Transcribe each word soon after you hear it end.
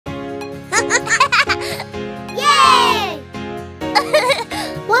Yay!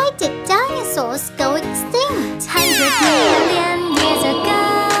 Why did dinosaurs go extinct? 100 million years ago,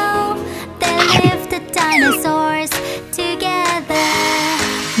 they lived the dinosaurs together.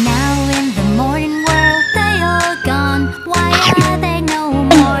 Now in the modern world, they all gone. Why are there no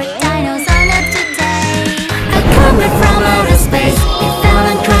more dinos on Earth today? A comet from outer space, it fell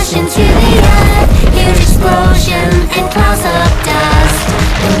and crashed into the earth. Huge explosion and clouds of dust.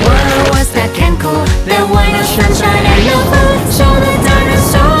 The world was dark and cool, there were no sunshine and no food, so the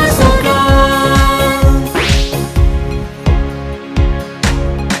dinosaurs were gone.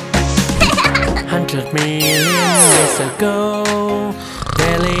 100 million years ago,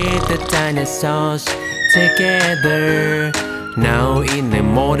 they lived the dinosaurs together. Now in the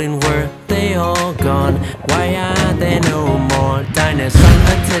modern world, they all gone. Why are there no more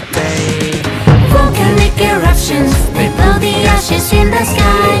dinosaurs today? Volcanic eruptions, they blow the ashes in the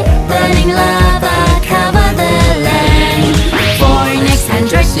sky. Burning lava cover the land. For next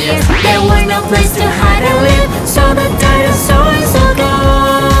 100 years, there was no place to hide and live, so the dinosaurs are gone.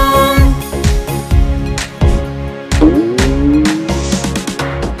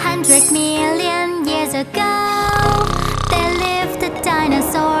 100 million years ago, they lived the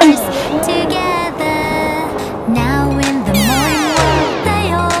dinosaurs together. Now in the modern world, they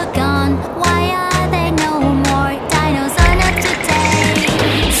all gone. Why are there no more dinos on Earth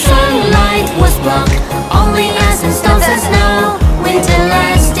today? Sunlight was blocked, only ice and stones and snow. Winter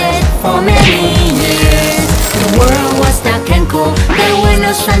lasted for many years. The world was dark and cool, there was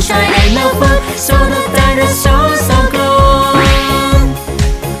no sunshine and no food, so the dinosaurs are gone.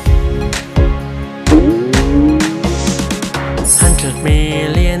 100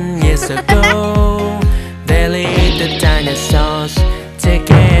 million years ago, they lived the dinosaurs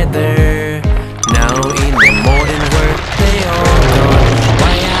together. Now in the modern world, they all gone.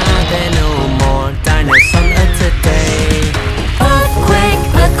 Why are there no more dinosaurs on Earth today? Earthquake,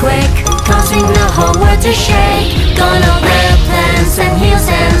 earthquake, causing the whole world to shake. Gone all the plants and hills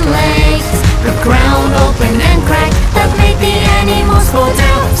and lakes. The ground opened and cracked, that made the animals fall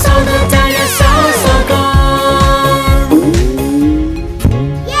down, so the dinosaurs are gone.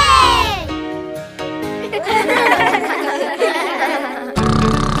 Yay!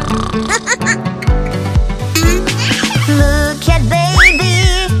 Look at baby,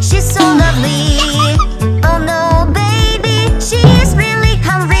 she's so lovely. Oh no, baby, she is really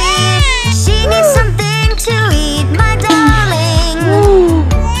hungry. She needs something to eat, my darling.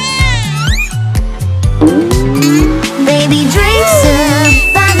 Baby drinks a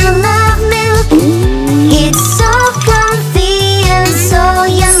bottle of milk. It's so comfy and so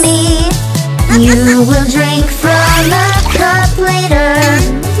yummy. You will drink from a cup later.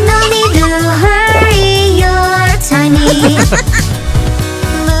 No need to hurry, you're tiny.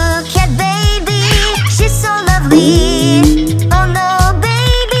 Look at baby, she's so lovely. Oh no,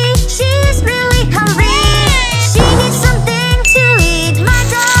 baby, she's really hungry. She needs something to eat, my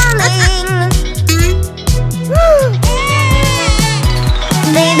darling.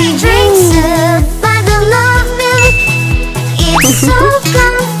 Baby drinks a bottle of milk. It's so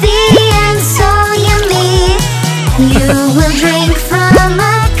comfy and so yummy. You will drink from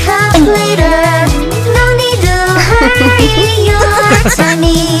a cup later. No need to hurry, you're tiny.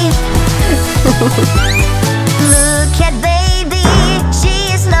 Look at baby, she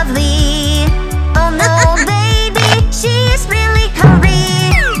is lovely. Oh no, baby, she is really hungry.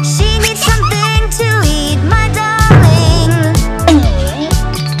 She needs something to eat, my darling.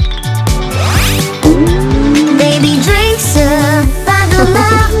 Baby drinks a bottle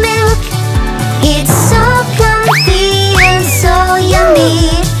of milk. It's so comfy and so yummy.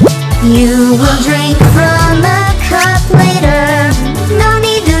 You will drink from a cup later. No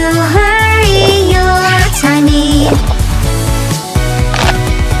need to hurry, you're tiny.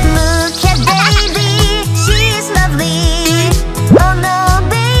 Look at baby, she's lovely. Oh no,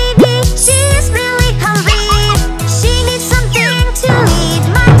 baby, she's really hungry. She needs something to eat,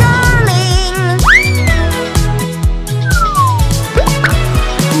 my darling.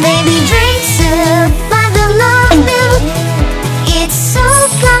 Baby drinks a bottle of milk. It's so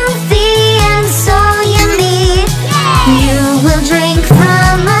comfy and so yummy. You will drink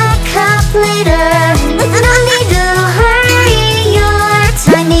from a cup later. No need to hurry, you're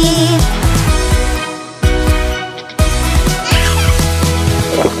tiny.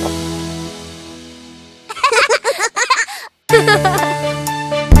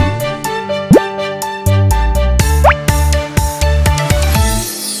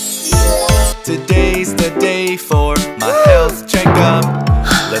 Today's the day for my health checkup.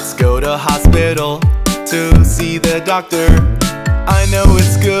 Let's go to hospital to see the doctor. I know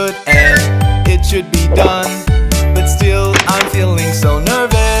it's good and it should be done, but still I'm feeling so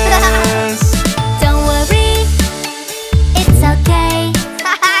nervous. Don't worry, it's okay.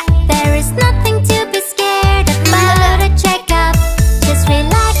 There is nothing to be scared about a checkup. Just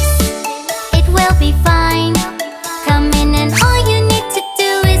relax, it will be fine. Come in and all you need to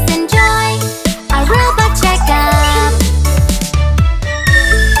do is enjoy a robot checkup.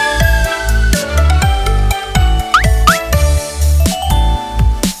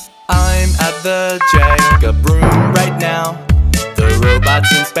 I'm at the checkup room right now. The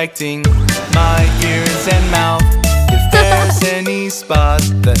robot's inspecting my ears and mouth. If there's any spot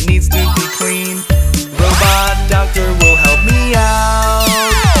that needs to be cleaned, robot doctor will help me out.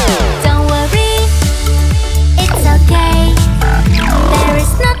 Don't worry, it's okay. There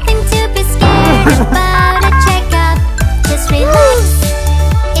is nothing to be scared about a checkup. Just relax,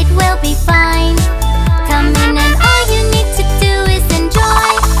 it will be fine. Come in and all you need to do is enjoy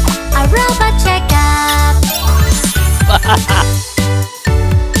a robot checkup.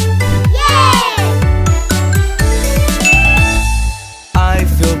 I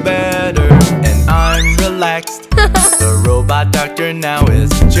feel better and I'm relaxed. The robot doctor now is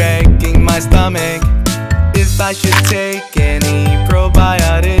checking my stomach. If I should take any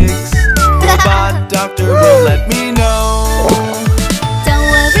probiotics, robot doctor will let me know. Don't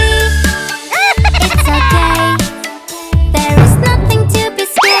worry, it's okay. There is nothing to be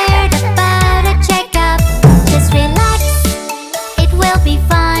scared about a checkup. Just relax, it will be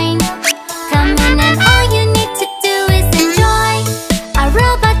fine. Come in and all you need to do is enjoy a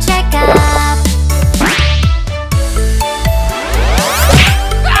robot checkup.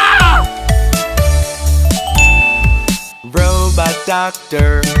 Robot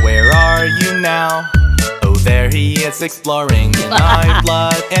doctor, where are you now? Oh, there he is exploring in my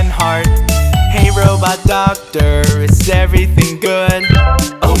blood and heart. Hey, robot doctor, is everything good?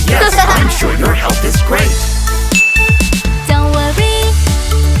 Oh yes, I'm sure your health is great. Don't worry,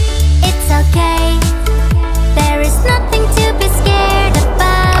 it's okay. There is nothing to be scared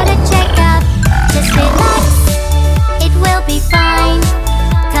about a checkup. Just relax, it will be fine.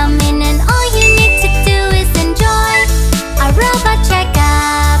 Come in and all you need to do is enjoy a robot checkup.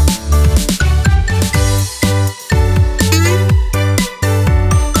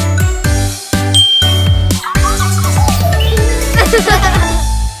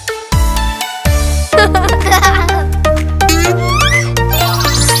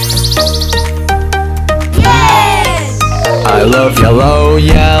 I love yellow,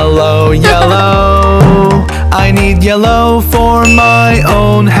 yellow, yellow. I need yellow for my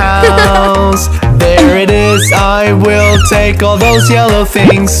own house. There it is, I will take all those yellow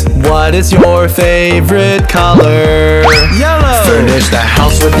things. What is your favorite color? Yellow! Furnish the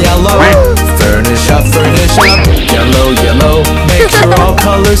house with yellow. Furnish up, yellow, yellow. Make sure all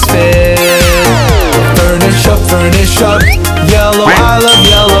colors fit. Furnish up, yellow, I love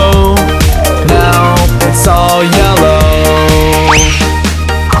yellow. Now it's all yellow.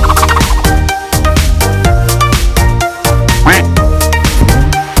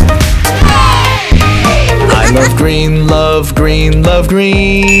 I love green, love green, love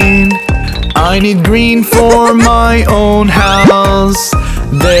green. I need green for my own house.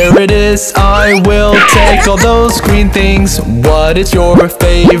 There it is, I will take all those green things. What is your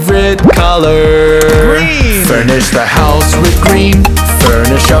favorite color? Green! Furnish the house with green.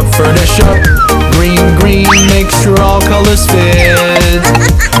 Furnish up, green, green, make sure all colors fit.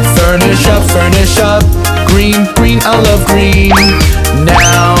 Furnish up, green, green, I love green.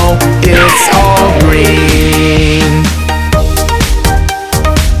 Now it's all green.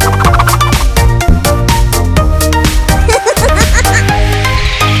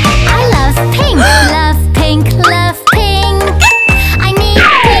 I love pink, love pink, love pink. I need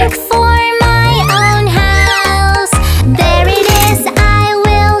pink for my own house. There it is, I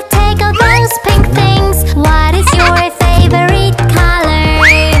will take all those pink things. What is your favorite color?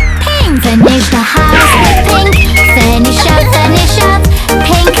 Pink! Finish the house with pink. Finish up,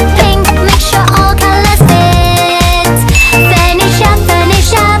 pink.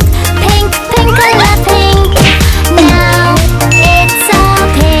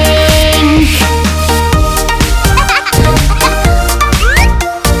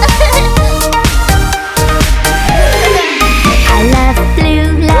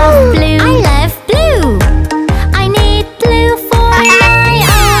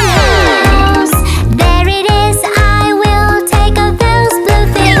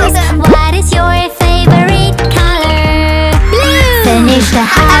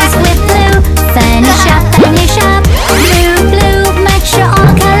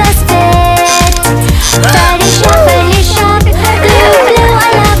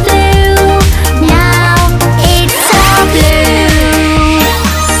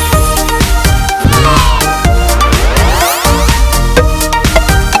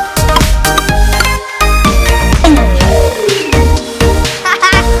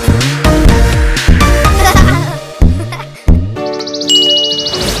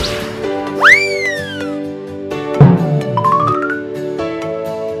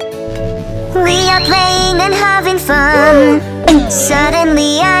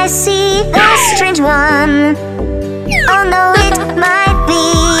 Suddenly I see a strange one. Oh no, it might be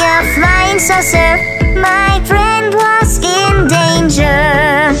a flying saucer. My friend was in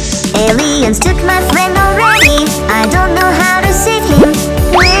danger. Aliens took my friend already. I don't know how to save him.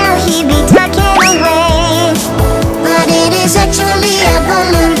 Will he be taken away? But it is actually a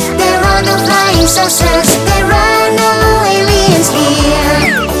balloon. There are no flying saucers. There are no aliens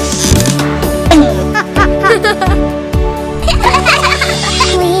here.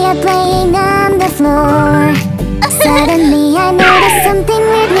 We are playing on the floor. Suddenly I noticed something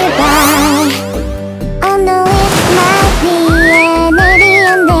weird nearby. Oh no, it might be an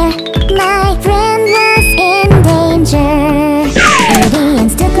alien there. My friend was in danger.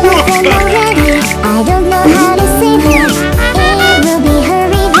 Aliens took my friend already. I don't know how to save her. It will be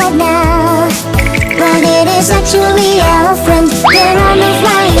hurried right now. But it is actually our friend. There are no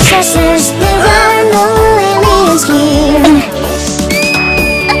flying saucers. There are no aliens here.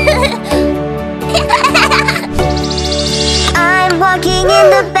 I'm walking in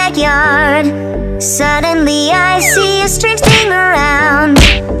the backyard. Suddenly I see a strange thing around.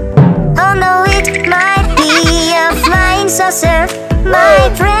 Oh no, it might be a flying saucer. My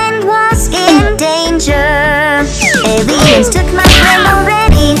friend was in danger. Aliens took my friend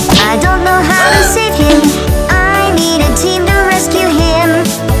already. I don't know how to save him. I need a team to rescue him.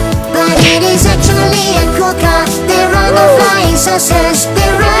 But it is actually a cool car. There are no flying saucers.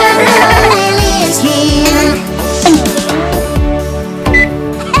 There are no aliens here.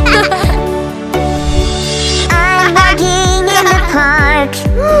 I'm walking in the park.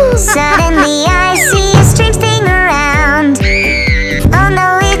 Suddenly I see a strange thing around. Oh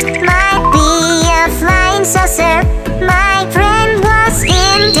no, it might be a flying saucer. My friend was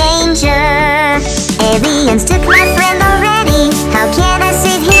in danger. Aliens took my friend already. How can I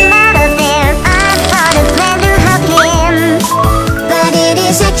save him out of there? I've got a plan to help him. But it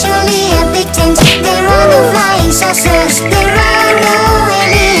is actually a big tent. There are no flying saucers. There are no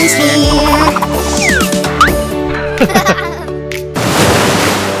aliens here.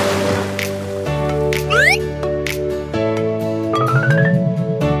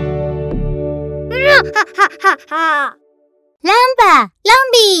 Lamba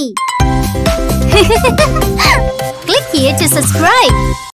Lamby! Click here to subscribe.